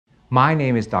My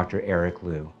name is Dr. Eric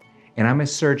Liu, and I'm a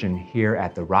surgeon here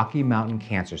at the Rocky Mountain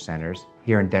Cancer Centers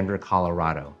here in Denver,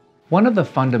 Colorado. One of the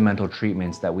fundamental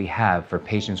treatments that we have for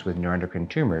patients with neuroendocrine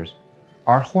tumors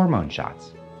are hormone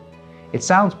shots. It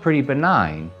sounds pretty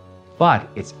benign, but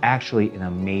it's actually an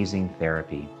amazing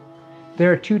therapy.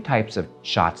 There are two types of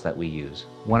shots that we use.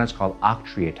 One is called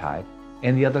Octreotide,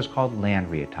 and the other is called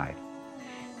Lanreotide.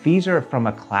 These are from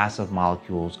a class of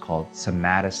molecules called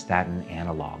somatostatin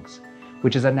analogs,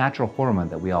 which is a natural hormone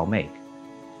that we all make.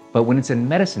 But when it's in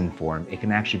medicine form, it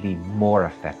can actually be more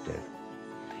effective.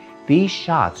 These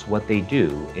shots, what they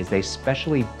do is they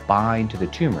specially bind to the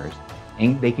tumors,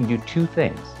 and they can do two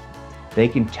things. They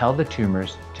can tell the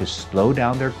tumors to slow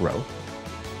down their growth,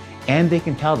 and they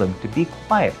can tell them to be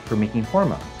quiet for making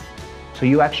hormones. So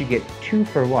you actually get 2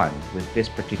 for 1 with this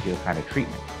particular kind of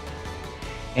treatment.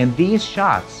 And these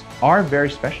shots are very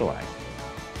specialized.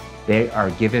 They are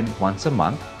given once a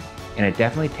month, and it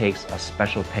definitely takes a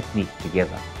special technique to give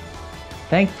them.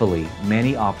 Thankfully,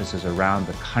 many offices around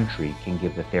the country can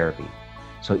give the therapy.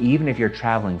 So even if you're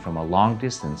traveling from a long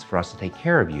distance for us to take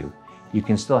care of you, you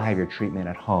can still have your treatment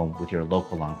at home with your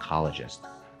local oncologist.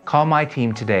 Call my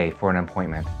team today for an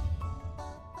appointment.